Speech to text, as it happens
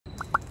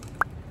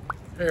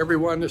Hey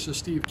everyone, this is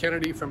Steve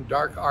Kennedy from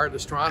Dark Art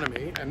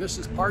Astronomy, and this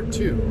is part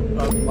 2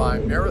 of my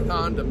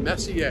Marathon de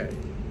Messier.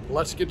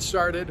 Let's get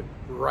started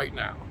right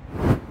now.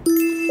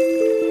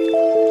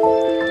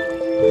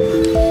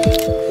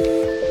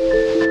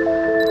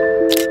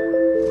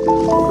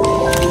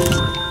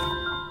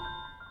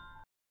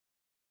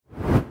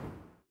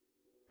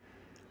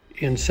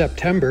 In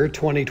September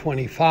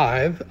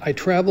 2025, I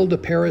traveled to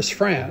Paris,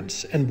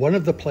 France, and one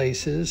of the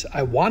places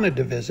I wanted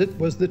to visit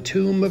was the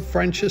tomb of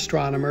French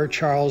astronomer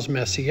Charles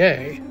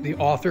Messier, the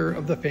author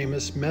of the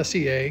famous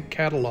Messier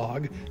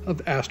Catalogue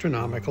of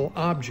Astronomical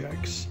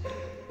Objects.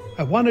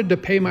 I wanted to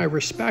pay my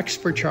respects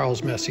for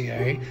Charles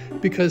Messier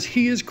because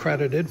he is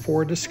credited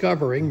for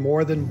discovering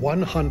more than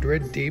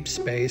 100 deep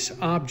space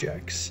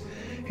objects,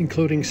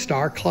 including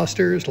star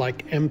clusters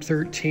like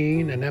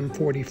M13 and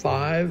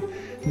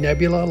M45,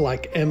 nebula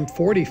like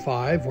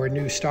M45 where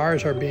new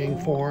stars are being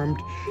formed,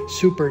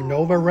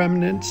 supernova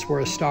remnants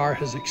where a star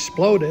has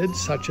exploded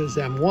such as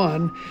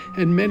M1,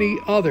 and many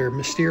other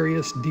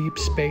mysterious deep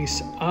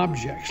space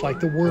objects like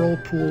the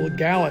Whirlpool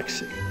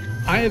Galaxy.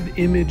 I have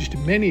imaged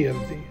many of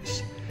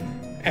these.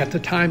 At the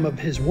time of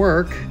his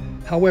work,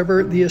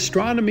 however, the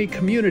astronomy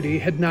community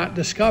had not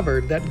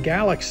discovered that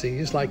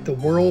galaxies like the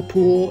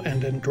Whirlpool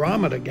and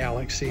Andromeda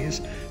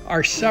galaxies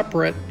are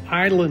separate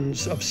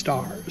islands of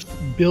stars,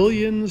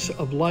 billions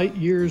of light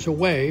years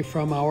away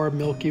from our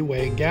Milky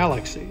Way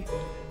galaxy.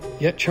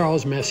 Yet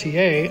Charles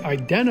Messier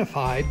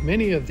identified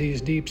many of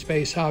these deep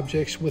space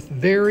objects with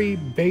very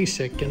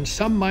basic and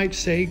some might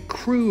say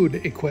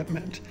crude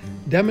equipment,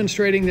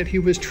 demonstrating that he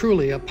was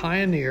truly a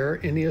pioneer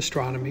in the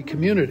astronomy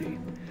community.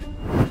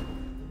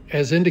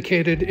 As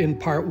indicated in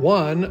part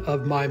 1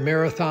 of my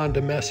Marathon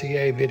de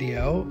Messier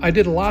video, I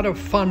did a lot of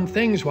fun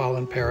things while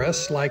in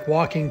Paris, like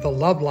walking the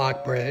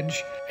Lovelock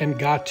Bridge, and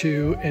got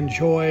to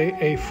enjoy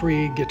a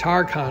free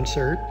guitar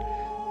concert.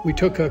 We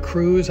took a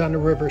cruise on the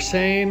River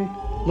Seine,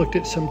 looked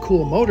at some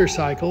cool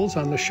motorcycles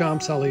on the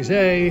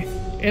Champs-Élysées,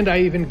 and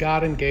I even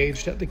got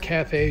engaged at the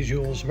Café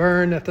Jules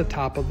Verne at the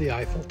top of the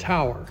Eiffel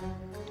Tower.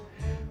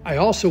 I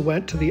also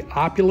went to the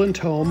opulent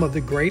home of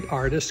the great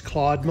artist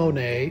Claude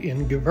Monet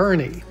in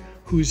Giverny,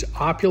 whose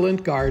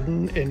opulent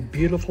garden and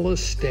beautiful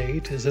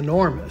estate is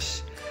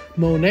enormous.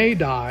 Monet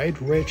died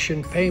rich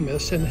and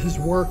famous, and his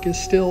work is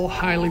still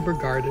highly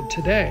regarded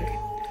today.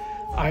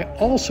 I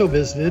also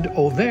visited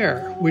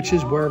Auvers, which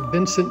is where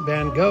Vincent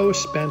van Gogh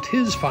spent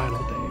his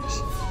final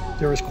days.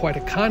 There is quite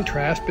a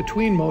contrast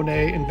between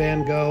Monet and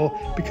Van Gogh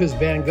because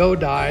Van Gogh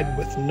died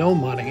with no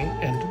money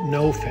and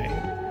no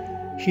fame.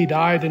 He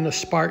died in a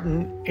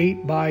Spartan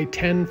 8 by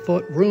 10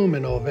 foot room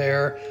in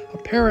Auvers,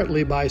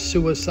 apparently by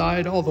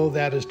suicide, although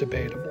that is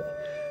debatable.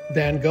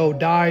 Van Gogh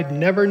died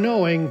never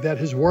knowing that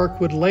his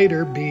work would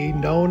later be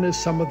known as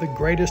some of the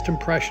greatest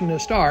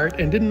Impressionist art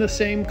and in the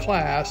same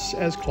class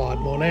as Claude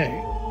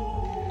Monet.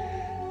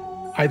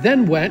 I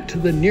then went to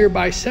the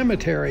nearby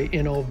cemetery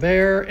in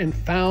Auvers and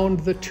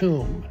found the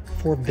tomb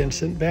for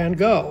Vincent van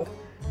Gogh.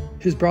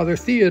 His brother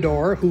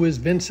Theodore, who is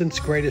Vincent's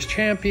greatest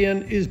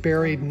champion, is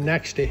buried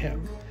next to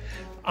him.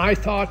 I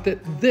thought that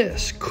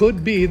this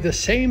could be the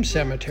same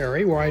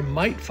cemetery where I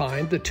might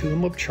find the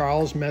tomb of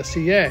Charles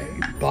Messier,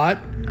 but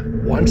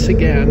once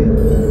again,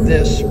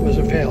 this was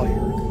a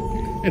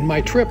failure, and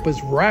my trip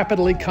was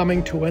rapidly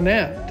coming to an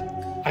end.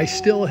 I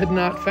still had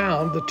not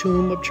found the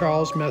tomb of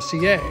Charles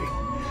Messier.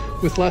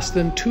 With less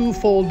than 2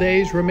 full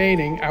days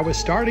remaining, I was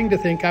starting to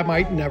think I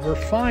might never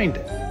find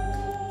it.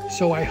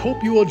 So I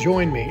hope you will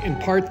join me in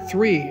part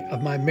 3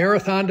 of my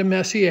Marathon de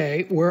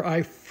Messier, where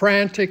I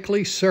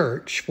frantically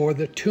search for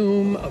the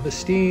tomb of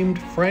esteemed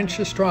French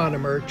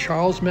astronomer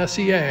Charles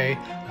Messier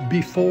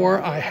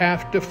before I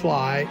have to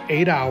fly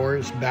 8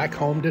 hours back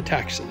home to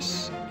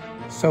Texas.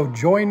 So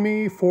join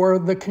me for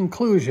the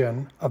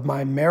conclusion of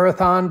my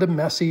Marathon de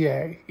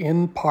Messier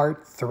in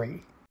part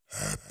 3.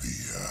 Happy